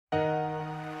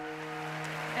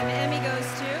And the Emmy goes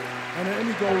to... And the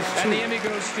Emmy goes to... And the Emmy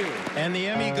goes to... And the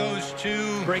Emmy goes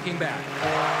to... Breaking Bad.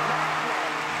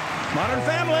 Modern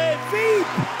Family. Veep.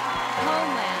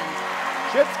 Homeland.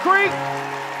 Schitt's Creek.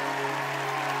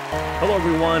 Hello,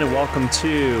 everyone, and welcome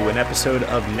to an episode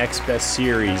of Next Best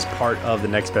Series, part of the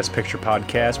Next Best Picture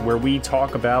podcast, where we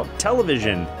talk about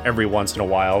television every once in a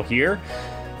while here.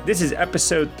 This is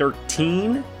episode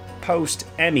 13,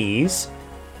 post-Emmys,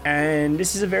 and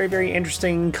this is a very, very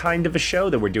interesting kind of a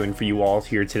show that we're doing for you all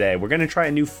here today. We're going to try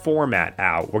a new format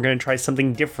out. We're going to try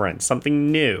something different,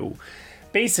 something new.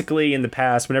 Basically, in the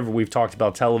past, whenever we've talked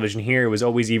about television here, it was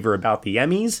always either about the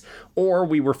Emmys, or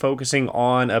we were focusing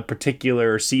on a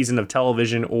particular season of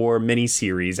television or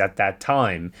miniseries at that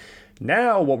time.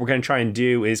 Now, what we're going to try and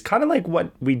do is kind of like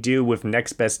what we do with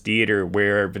Next Best Theater,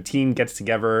 where the team gets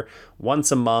together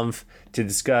once a month to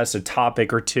discuss a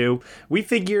topic or two. We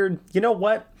figured, you know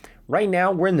what? Right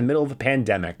now, we're in the middle of a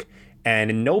pandemic.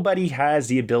 And nobody has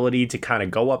the ability to kind of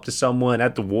go up to someone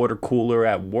at the water cooler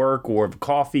at work or the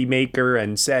coffee maker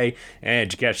and say, hey,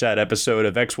 did you catch that episode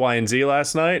of X, Y, and Z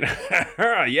last night?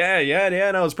 Yeah,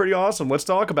 no, it's pretty awesome. Let's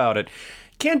talk about it.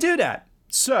 Can't do that.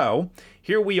 So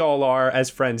here we all are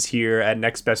as friends here at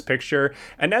Next Best Picture,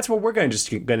 and that's what we're going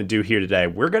to do here today.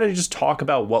 We're going to just talk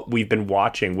about what we've been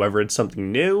watching, whether it's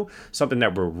something new, something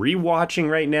that we're rewatching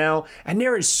right now, and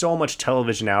there is so much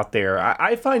television out there.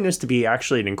 I find this to be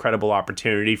actually an incredible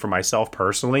opportunity for myself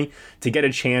personally to get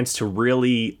a chance to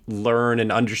really learn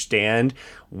and understand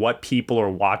what people are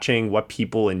watching, what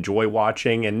people enjoy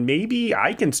watching, and maybe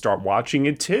I can start watching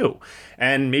it too.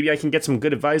 And maybe I can get some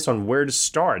good advice on where to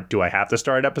start. Do I have to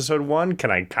start episode 1? Can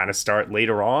I kind of start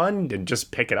later on and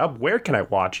just pick it up? Where can I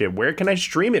watch it? Where can I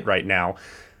stream it right now?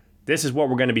 This is what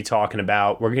we're going to be talking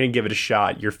about. We're going to give it a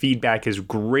shot. Your feedback is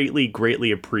greatly,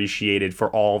 greatly appreciated for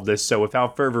all of this. So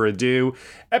without further ado,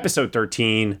 episode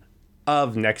 13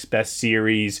 of Next Best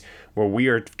Series, where we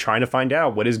are trying to find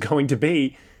out what is going to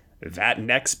be that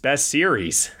next best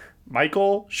series.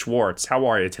 Michael Schwartz, how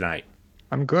are you tonight?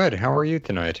 I'm good. How are you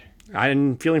tonight?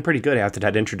 I'm feeling pretty good after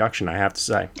that introduction, I have to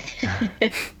say.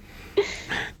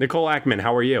 Nicole Ackman,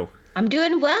 how are you? I'm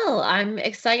doing well. I'm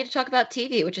excited to talk about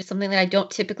TV, which is something that I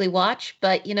don't typically watch.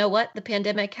 But you know what? The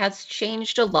pandemic has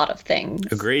changed a lot of things.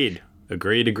 Agreed.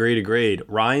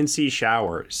 Ryan C.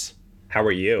 Showers, how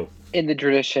are you? In the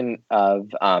tradition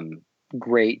of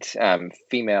great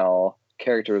female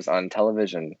characters on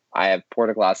television, I have poured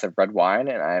a glass of red wine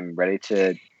and I'm ready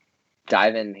to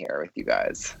dive in here with you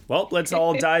guys. Well, let's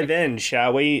all dive in,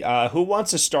 shall we? Who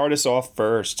wants to start us off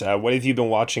first? What have you been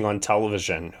watching on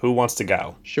television? Who wants to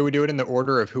go? Should we do it in the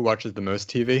order of who watches the most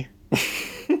TV?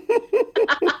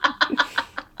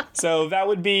 So that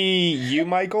would be you,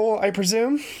 Michael, I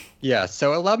presume? Yeah,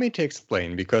 so allow me to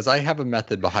explain, because I have a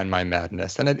method behind my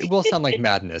madness, and it will sound like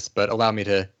madness, but allow me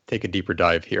to take a deeper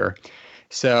dive here.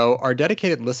 So our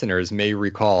dedicated listeners may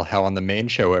recall how on the main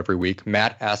show every week,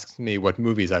 Matt asks me what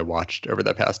movies I watched over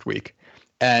the past week.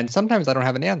 And sometimes I don't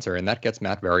have an answer, and that gets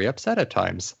Matt very upset at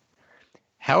times.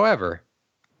 However,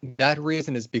 that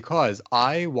reason is because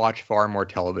I watch far more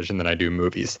television than I do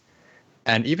movies.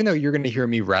 And even though you're going to hear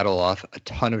me rattle off a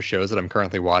ton of shows that I'm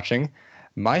currently watching,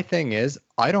 my thing is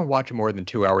I don't watch more than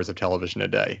 2 hours of television a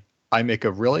day. I make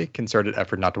a really concerted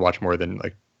effort not to watch more than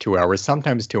 2 hours,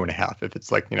 sometimes 2.5 if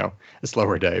it's a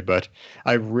slower day. But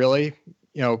I really,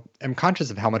 am conscious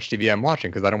of how much TV I'm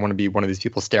watching because I don't want to be one of these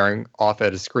people staring off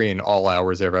at a screen all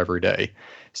hours of every day.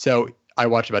 So I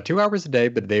watch about 2 hours a day,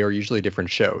 but they are usually different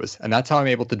shows. And that's how I'm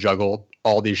able to juggle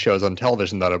all these shows on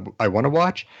television that I want to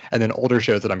watch and then older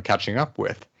shows that I'm catching up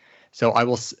with. So I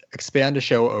will expand a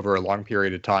show over a long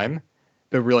period of time,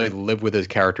 but really live with those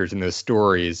characters and those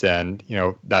stories and,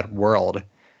 that world.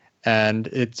 And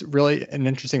it's really an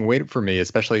interesting way for me,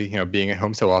 especially, being at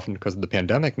home so often because of the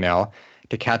pandemic now,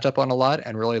 to catch up on a lot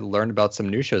and really learn about some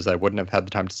new shows I wouldn't have had the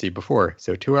time to see before.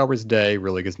 So 2 hours a day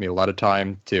really gives me a lot of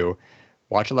time to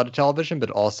watch a lot of television,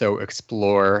 but also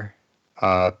explore,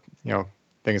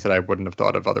 things that I wouldn't have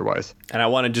thought of otherwise. And I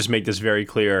want to just make this very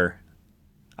clear.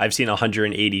 I've seen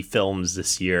 180 films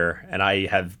this year, and I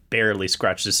have barely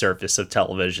scratched the surface of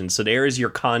television. So there is your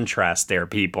contrast there,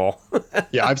 people.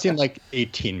 Yeah, I've seen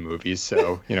 18 movies,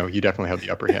 so, you definitely have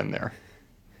the upper hand there.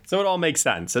 So it all makes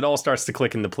sense. It all starts to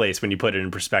click into place when you put it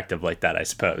in perspective like that, I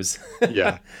suppose.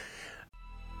 Yeah.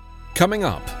 Coming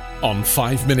up on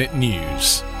 5 Minute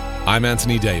News, I'm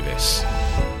Anthony Davis.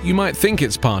 You might think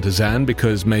it's partisan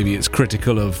because maybe it's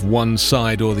critical of one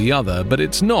side or the other, but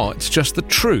it's not. It's just the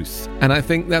truth. And I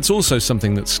think that's also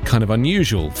something that's kind of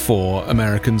unusual for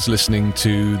Americans listening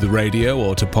to the radio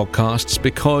or to podcasts,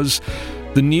 because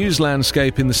The news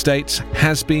landscape in the States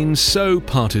has been so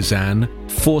partisan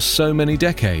for so many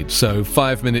decades, so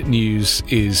 5 Minute News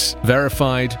is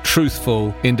verified,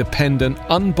 truthful, independent,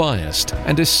 unbiased,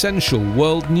 and essential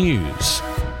world news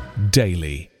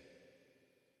daily.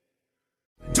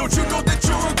 Don't you know that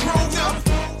you're a grown-up?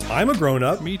 I'm a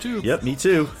grown-up. Me too. Yep, me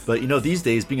too. But these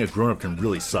days being a grown-up can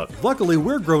really suck. Luckily,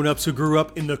 we're grown-ups who grew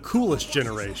up in the coolest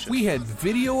generation. We had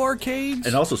video arcades.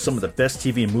 And also some of the best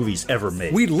TV and movies ever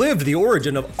made. We lived the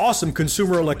origin of awesome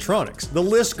consumer electronics. The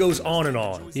list goes on and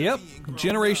on. Yep,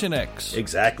 Generation X.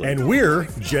 Exactly. And we're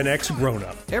Gen X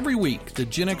grown-up. Every week, the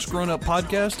Gen X Grown Up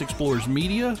podcast explores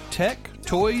media, tech,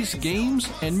 toys, games,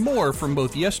 and more from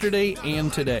both yesterday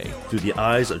and today. Through the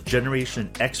eyes of Generation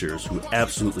Xers who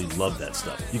absolutely love that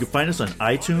stuff. You can find us on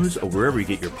iTunes or wherever you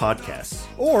get your podcasts.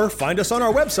 Or find us on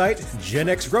our website,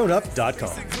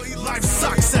 genxgrownup.com. Life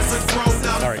sucks as a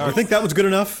grown-up. All right, you think that was good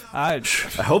enough? I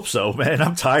hope so, man.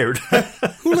 I'm tired.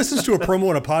 Who listens to a promo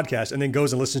on a podcast and then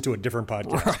goes and listens to a different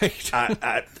podcast?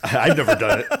 Right. I've never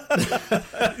done it.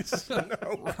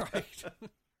 Right.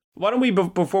 Why don't we,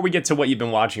 before we get to what you've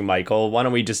been watching, Michael, why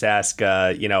don't we just ask,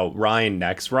 Ryan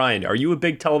next. Ryan, are you a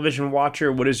big television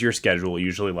watcher? What is your schedule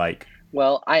usually like?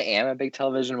 Well, I am a big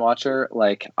television watcher.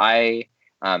 Like I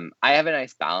have a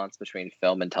nice balance between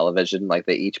film and television. Like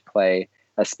they each play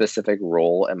a specific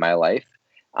role in my life.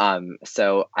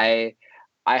 So I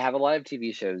have a lot of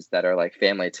TV shows that are like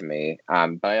family to me.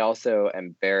 But I also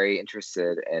am very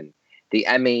interested in the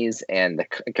Emmys and the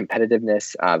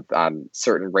competitiveness of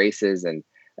certain races, and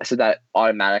so that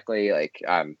automatically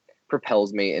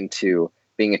propels me into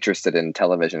being interested in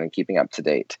television and keeping up to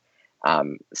date.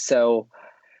 So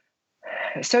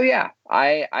yeah,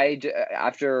 I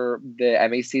after the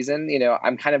Emmy season,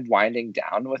 I'm kind of winding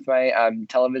down with my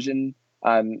television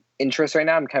interest right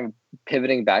now. I'm kind of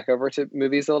pivoting back over to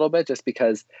movies a little bit, just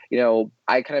because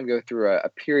I kind of go through a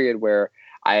period where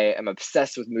I am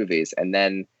obsessed with movies, and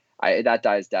then that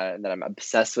dies down, and then I'm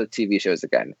obsessed with TV shows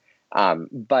again.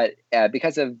 But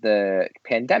because of the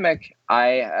pandemic,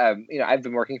 I've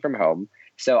been working from home,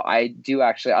 so I do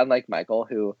actually, unlike Michael,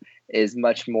 who is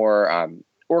much more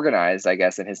organized, I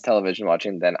guess, in his television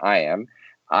watching than I am.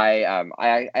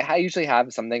 I usually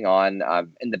have something on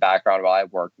in the background while I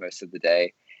work most of the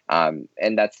day,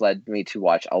 and that's led me to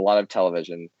watch a lot of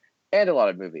television and a lot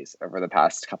of movies over the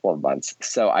past couple of months.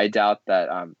 So I doubt that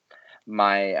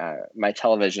my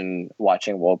television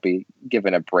watching will be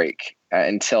given a break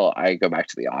until I go back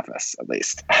to the office, at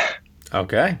least.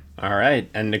 Okay. All right.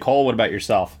 And Nicole, what about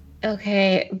yourself?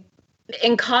 Okay.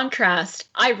 In contrast,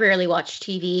 I rarely watch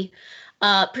TV.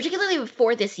 Particularly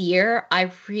before this year, I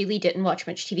really didn't watch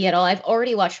much TV at all. I've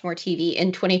already watched more TV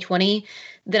in 2020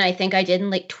 than I think I did in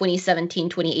like 2017,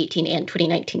 2018, and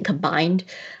 2019 combined.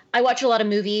 I watch a lot of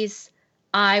movies.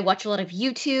 I watch a lot of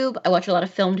YouTube. I watch a lot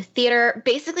of filmed theater,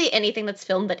 basically anything that's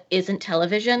filmed that isn't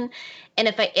television. And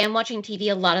if I am watching TV,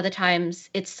 a lot of the times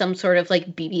it's some sort of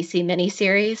like BBC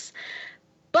miniseries.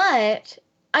 But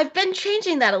I've been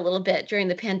changing that a little bit during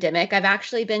the pandemic. I've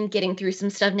actually been getting through some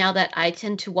stuff now that I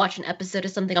tend to watch an episode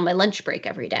of something on my lunch break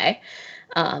every day.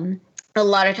 A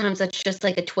lot of times that's just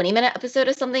like a 20-minute episode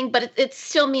of something, but it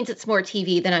still means it's more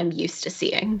TV than I'm used to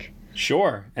seeing.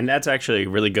 Sure. And that's actually a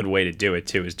really good way to do it,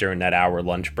 too, is during that hour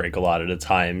lunch break a lot of the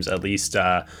times. At least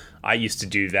I used to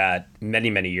do that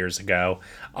many, many years ago.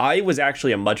 I was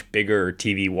actually a much bigger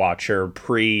TV watcher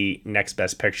pre-Next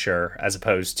Best Picture as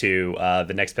opposed to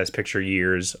the Next Best Picture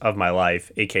years of my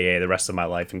life, a.k.a. the rest of my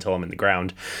life until I'm in the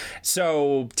ground.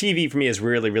 So TV for me has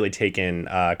really, really taken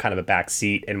kind of a back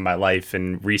seat in my life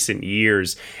in recent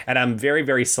years. And I'm very,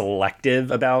 very selective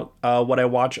about what I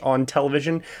watch on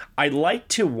television. I like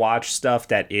to watch stuff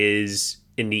that is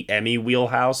in the Emmy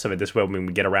wheelhouse. So this way, when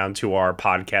we get around to our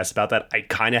podcast about that, I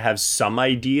kind of have some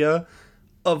idea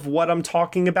of what I'm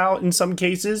talking about in some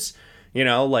cases.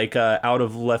 Like out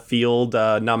of left field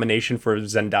nomination for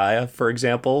Zendaya, for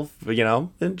example.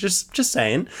 And just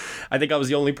saying. I think I was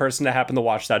the only person that happened to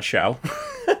watch that show.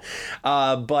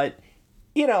 But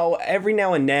every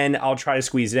now and then I'll try to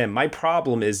squeeze it in. My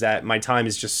problem is that my time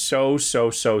is just so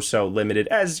limited.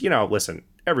 As listen,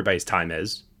 everybody's time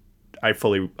is. I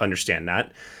fully understand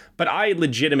that. But I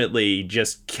legitimately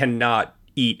just cannot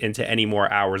eat into any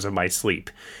more hours of my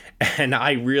sleep. And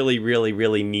I really, really,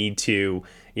 really need to,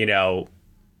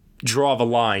 draw the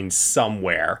line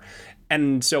somewhere.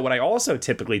 And so what I also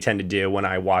typically tend to do when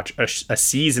I watch a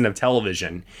season of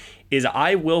television is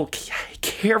I will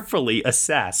carefully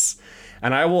assess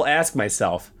and I will ask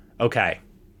myself, okay,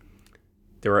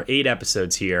 there are 8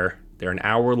 episodes here. They're an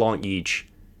hour long each.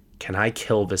 Can I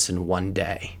kill this in one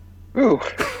day? Ooh.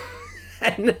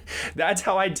 And that's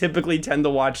how I typically tend to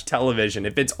watch television.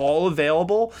 If it's all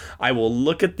available, I will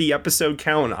look at the episode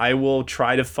count. I will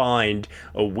try to find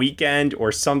a weekend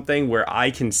or something where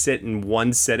I can sit in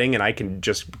one sitting and I can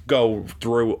just go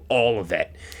through all of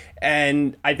it.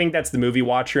 And I think that's the movie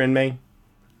watcher in me.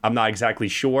 I'm not exactly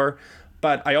sure.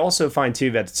 But I also find,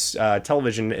 too, that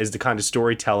television is the kind of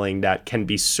storytelling that can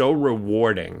be so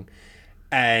rewarding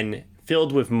and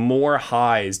filled with more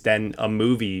highs than a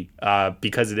movie,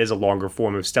 because it is a longer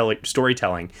form of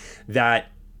storytelling, that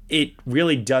it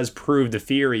really does prove the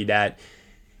theory that,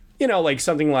 you know, like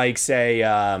something like, say,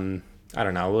 I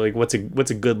don't know, like what's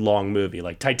a good long movie?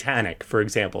 Like Titanic, for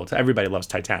example. Everybody loves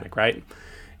Titanic, right?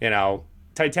 You know,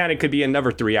 Titanic could be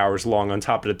another 3 hours long on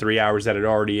top of the 3 hours that it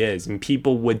already is, and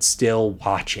people would still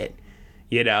watch it,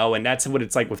 you know? And that's what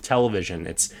it's like with television.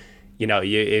 It's, you know,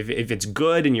 if it's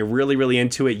good and you're really, really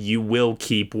into it, you will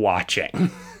keep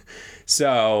watching.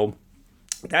 So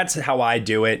that's how I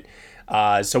do it.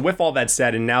 So with all that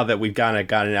said, and now that we've kind of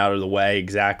gotten out of the way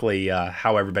exactly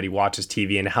how everybody watches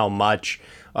TV and how much,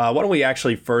 why don't we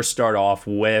actually first start off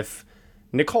with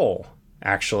Nicole,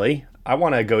 actually. I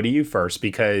want to go to you first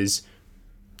because,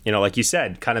 you know, like you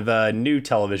said, kind of a new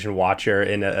television watcher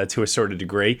to a sort of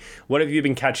degree. What have you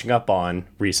been catching up on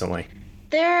recently?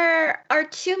 There are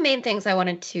two main things I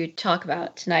wanted to talk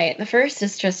about tonight. The first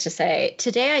is just to say,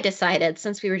 today I decided,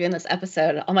 since we were doing this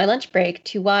episode on my lunch break,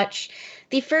 to watch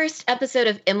the first episode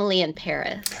of Emily in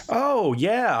Paris. Oh,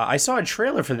 yeah. I saw a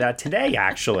trailer for that today,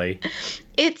 actually.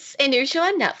 It's a new show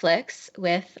on Netflix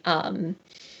with,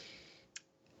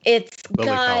 it's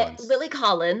got Lily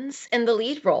Collins in the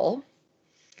lead role.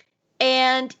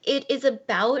 And it is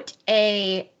about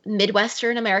a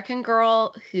Midwestern American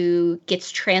girl who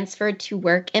gets transferred to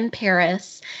work in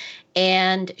Paris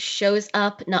and shows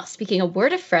up not speaking a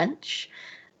word of French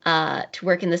to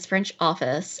work in this French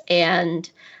office. And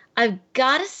I've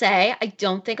got to say, I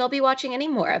don't think I'll be watching any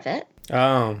more of it.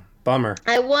 Oh, bummer.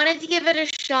 I wanted to give it a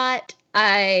shot.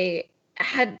 I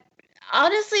had,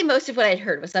 honestly, most of what I'd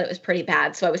heard was that it was pretty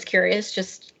bad. So I was curious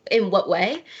just in what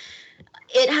way.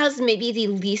 It has maybe the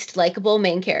least likable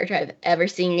main character I've ever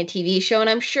seen in a TV show, and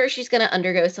I'm sure she's going to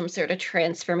undergo some sort of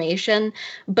transformation,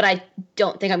 but I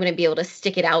don't think I'm going to be able to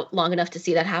stick it out long enough to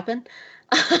see that happen.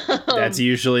 That's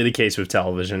usually the case with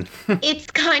television. It's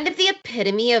kind of the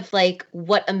epitome of like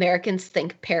what Americans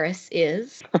think Paris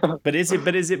is. But is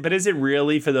it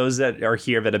really, for those that are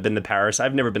here that have been to Paris?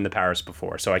 I've never been to Paris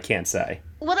before, so I can't say.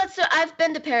 Well, I've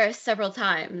been to Paris several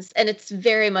times, and it's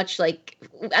very much like,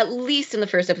 at least in the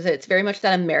first episode, it's very much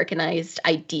that Americanized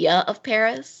idea of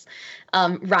Paris,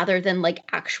 rather than like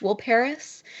actual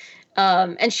Paris.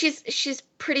 And she's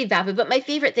pretty vapid, but my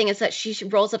favorite thing is that she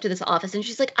rolls up to this office and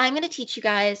she's like, I'm going to teach you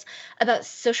guys about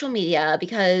social media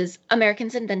because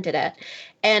Americans invented it.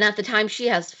 And at the time she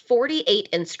has 48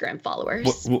 Instagram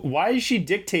followers. Why is she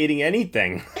dictating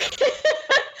anything?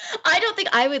 I don't think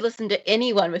I would listen to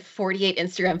anyone with 48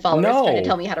 Instagram followers trying to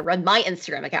tell me how to run my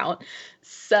Instagram account.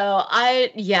 So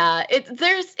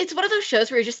it's one of those shows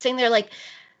where you're just sitting there like,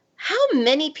 how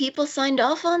many people signed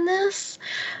off on this?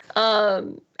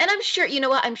 And I'm sure, you know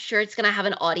what? I'm sure it's going to have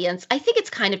an audience. I think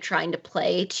it's kind of trying to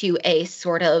play to a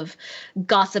sort of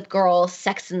Gossip Girl,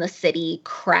 Sex and the City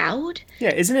crowd.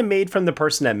 Yeah, isn't it made from the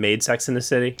person that made Sex and the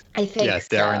City? I think yes,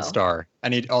 Darren Star.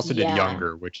 And he also did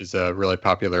Younger, which is really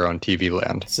popular on TV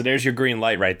Land. So there's your green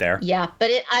light right there. Yeah, but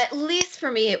at least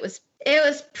for me, it was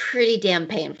pretty damn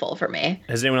painful for me.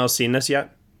 Has anyone else seen this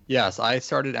yet? Yes, I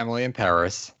started Emily in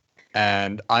Paris.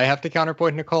 And I have to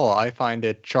counterpoint Nicole. I find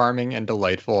it charming and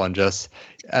delightful and just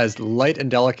as light and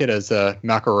delicate as a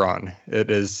macaron. It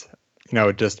is, you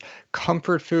know, just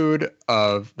comfort food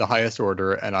of the highest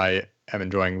order. And I am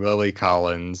enjoying Lily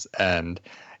Collins and,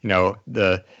 you know,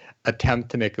 the attempt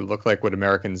to make it look like what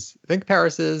Americans think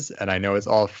Paris is. And I know it's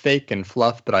all fake and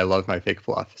fluff, but I love my fake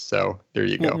fluff. So there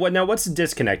you go. Now, what's the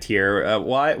disconnect here?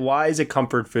 Why is it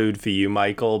comfort food for you,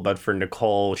 Michael, but for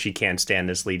Nicole, she can't stand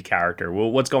this lead character?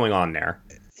 Well, what's going on there?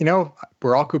 You know,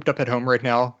 we're all cooped up at home right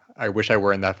now. I wish I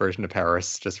were in that version of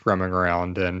Paris, just roaming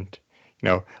around and, you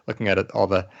know, looking at all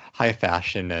the high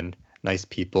fashion and nice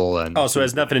people. And so it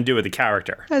has nothing to do with the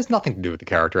character. It has nothing to do with the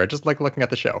character. I just like looking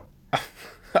at the show.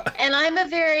 And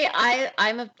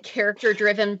I'm a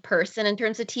character-driven person in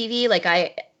terms of TV. Like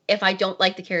if I don't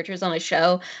like the characters on a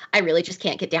show, I really just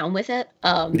can't get down with it.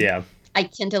 Yeah. I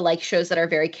tend to like shows that are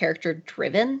very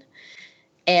character-driven.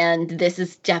 And this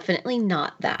is definitely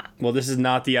not that. Well, this is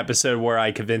not the episode where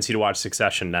I convince you to watch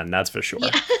Succession, then. That's for sure.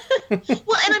 Yeah.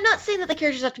 Well, and I'm not saying that the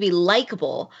characters have to be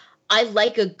likable. I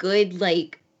like a good,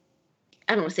 like,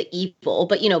 I don't want to say evil,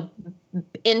 but, you know,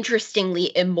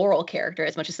 interestingly immoral character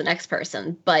as much as the next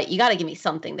person, but you got to give me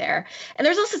something there. And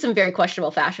there's also some very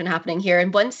questionable fashion happening here.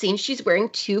 In one scene, she's wearing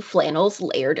 2 flannels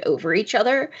layered over each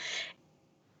other.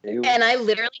 Ew. And I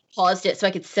literally paused it so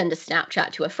I could send a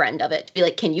Snapchat to a friend of it to be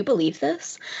like, can you believe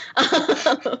this?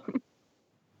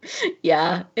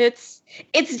 Yeah, it's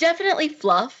definitely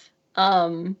fluff.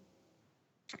 And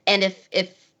if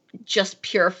just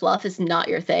pure fluff is not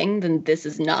your thing, then this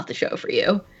is not the show for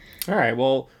you. All right,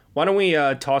 well, why don't we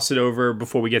toss it over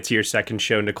before we get to your second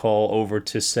show, Nicole, over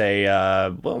to say,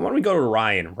 well, why don't we go to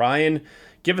Ryan? Ryan,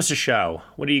 give us a show.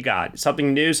 What do you got?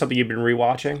 Something new, something you've been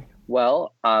rewatching?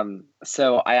 Well,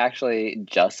 so I actually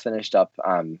just finished up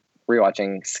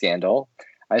rewatching Scandal.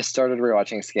 I started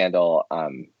rewatching Scandal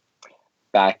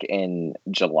back in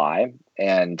July,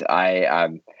 and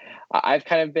I've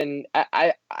kind of been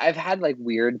I've had like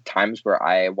weird times where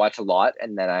I watch a lot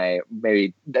and then I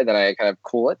kind of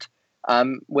cool it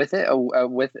with it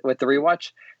with the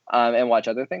rewatch and watch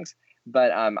other things.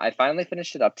 But I finally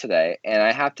finished it up today, and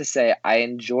I have to say I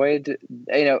enjoyed.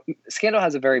 Scandal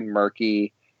has a very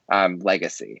murky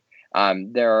legacy.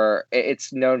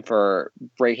 It's known for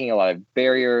breaking a lot of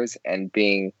barriers and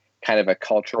being kind of a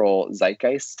cultural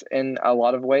zeitgeist in a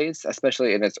lot of ways,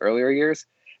 especially in its earlier years.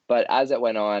 But as it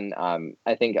went on,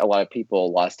 I think a lot of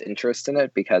people lost interest in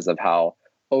it because of how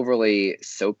overly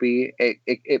soapy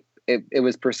it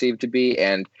was perceived to be,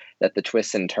 and that the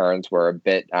twists and turns were a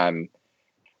bit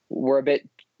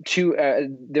too.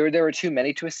 There were too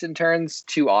many twists and turns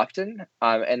too often,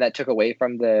 and that took away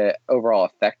from the overall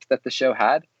effect that the show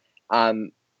had.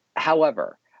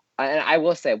 However, and I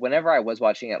will say, whenever I was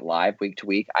watching it live week to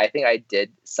week, I think I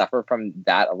did suffer from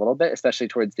that a little bit, especially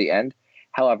towards the end.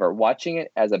 However, watching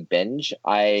it as a binge,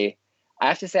 I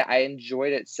have to say I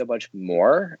enjoyed it so much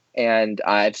more, and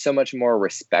I have so much more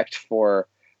respect for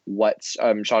what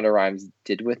Shonda Rhimes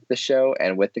did with the show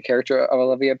and with the character of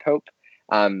Olivia Pope,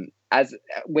 as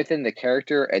within the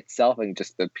character itself and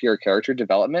just the pure character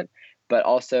development, but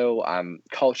also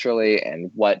culturally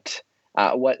and what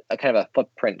kind of a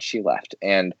footprint she left,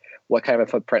 and what kind of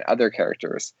a footprint other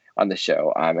characters on the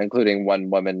show, including one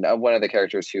of the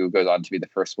characters who goes on to be the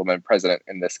first woman president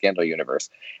in the Scandal universe.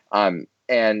 I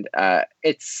had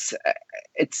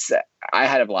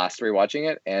a blast rewatching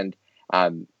it, and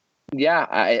I'm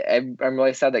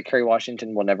really sad that Kerry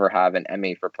Washington will never have an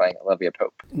Emmy for playing Olivia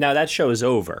Pope. Now that show is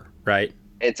over, right?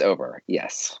 It's over,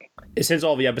 yes. Since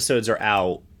all the episodes are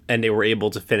out and they were able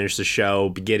to finish the show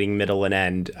beginning, middle, and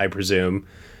end, I presume.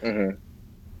 Mm-hmm.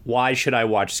 Why should I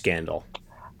watch Scandal?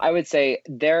 I would say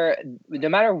no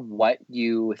matter what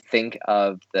you think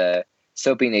of the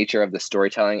soapy nature of the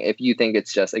storytelling, if you think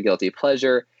it's just a guilty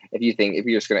pleasure, if you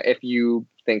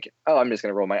think, oh, I'm just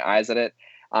going to roll my eyes at it.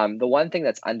 The one thing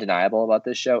that's undeniable about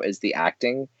this show is the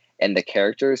acting and the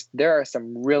characters. There are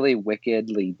some really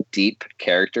wickedly deep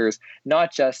characters,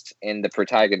 not just in the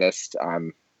protagonist,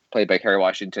 played by Kerry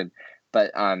Washington,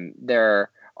 but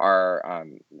there are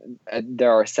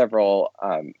several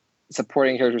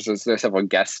supporting characters. There's several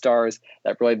guest stars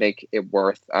that really make it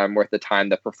worth the time.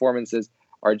 The performances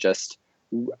are just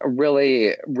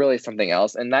really, really something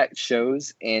else, and that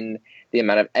shows in the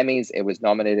amount of Emmys it was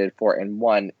nominated for and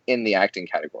won in the acting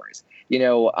categories.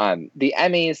 The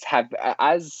Emmys have,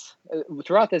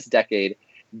 throughout this decade,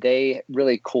 they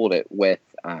really cooled it with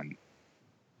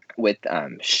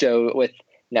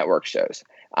network shows.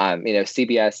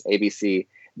 CBS, ABC,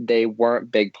 they weren't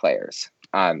big players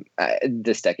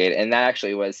this decade, and that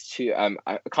actually was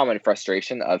a common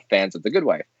frustration of fans of The Good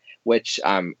Wife, which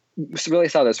really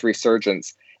saw this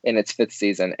resurgence in its 5th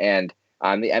season, and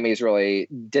the Emmys really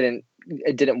didn't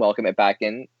welcome it back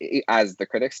in as the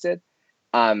critics did.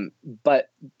 But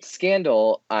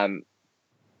Scandal,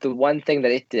 the one thing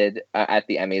that it did at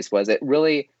the Emmys was it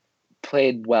really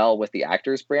played well with the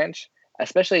actors branch,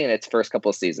 especially in its first couple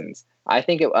of seasons. I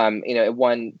think it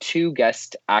won 2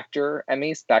 guest actor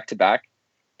Emmys back to back.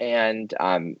 And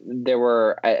there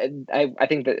were, I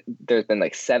think that there's been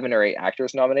like 7 or 8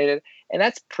 actors nominated. And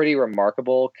that's pretty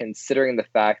remarkable considering the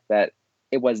fact that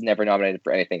it was never nominated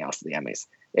for anything else at the Emmys.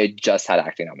 It just had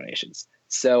acting nominations.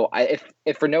 So if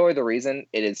for no other reason,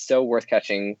 it is so worth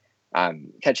catching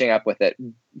up with it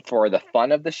for the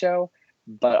fun of the show,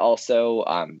 but also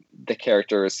the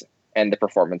characters and the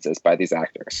performances by these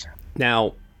actors.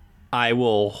 Now, I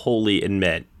will wholly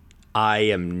admit, I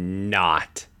am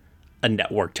not a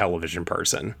network television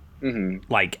person,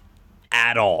 like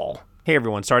at all. Hey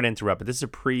everyone, sorry to interrupt, but this is a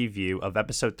preview of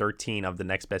episode 13 of the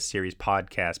Next Best Series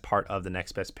podcast, part of the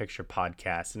Next Best Picture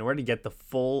podcast. In order to get the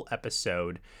full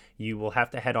episode, you will have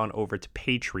to head on over to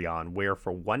Patreon, where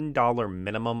for $1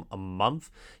 minimum a month,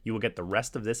 you will get the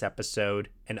rest of this episode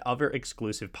and other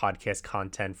exclusive podcast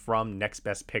content from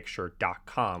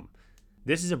nextbestpicture.com.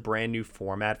 This is a brand new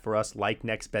format for us, like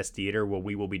Next Best Theater, where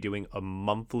we will be doing a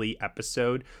monthly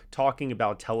episode talking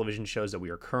about television shows that we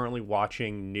are currently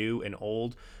watching, new and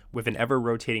old, with an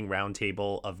ever-rotating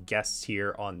roundtable of guests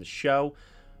here on the show.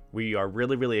 We are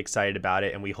really, really excited about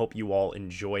it, and we hope you all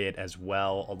enjoy it as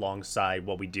well, alongside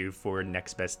what we do for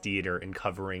Next Best Theater and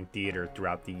covering theater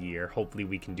throughout the year. Hopefully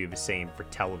we can do the same for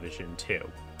television, too.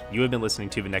 You have been listening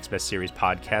to the Next Best Series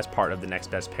podcast, part of the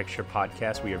Next Best Picture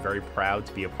podcast. We are very proud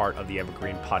to be a part of the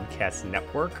Evergreen Podcast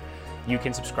Network. You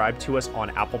can subscribe to us on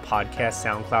Apple Podcasts,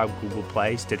 SoundCloud, Google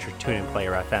Play, Stitcher, TuneIn,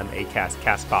 Player FM, Acast,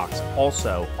 CastBox,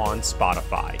 also on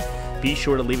Spotify. Be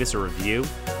sure to leave us a review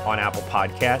on Apple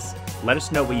Podcasts. Let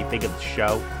us know what you think of the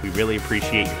show. We really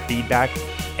appreciate your feedback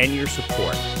and your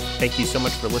support. Thank you so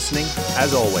much for listening.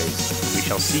 As always, we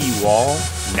shall see you all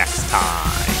next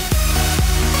time.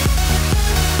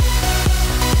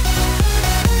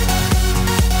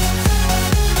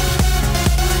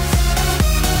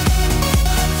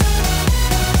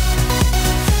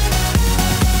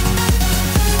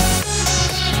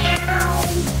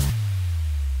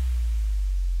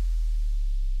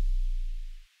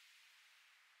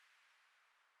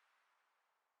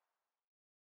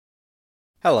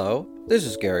 Hello, this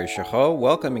is Gary Chahot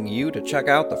welcoming you to check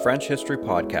out the French History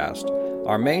Podcast.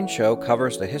 Our main show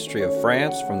covers the history of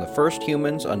France from the first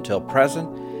humans until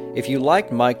present. If you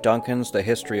liked Mike Duncan's The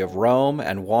History of Rome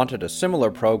and wanted a similar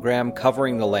program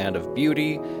covering the land of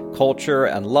beauty, culture,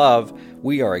 and love,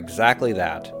 we are exactly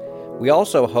that. We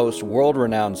also host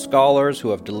world-renowned scholars who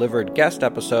have delivered guest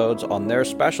episodes on their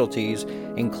specialties,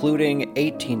 including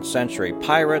 18th century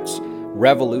pirates,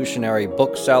 revolutionary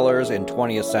booksellers in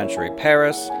 20th century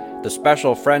Paris, the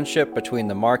special friendship between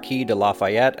the Marquis de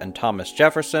Lafayette and Thomas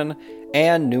Jefferson,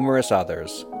 and numerous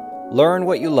others. Learn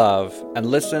what you love and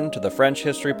listen to the French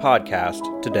History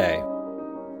Podcast today.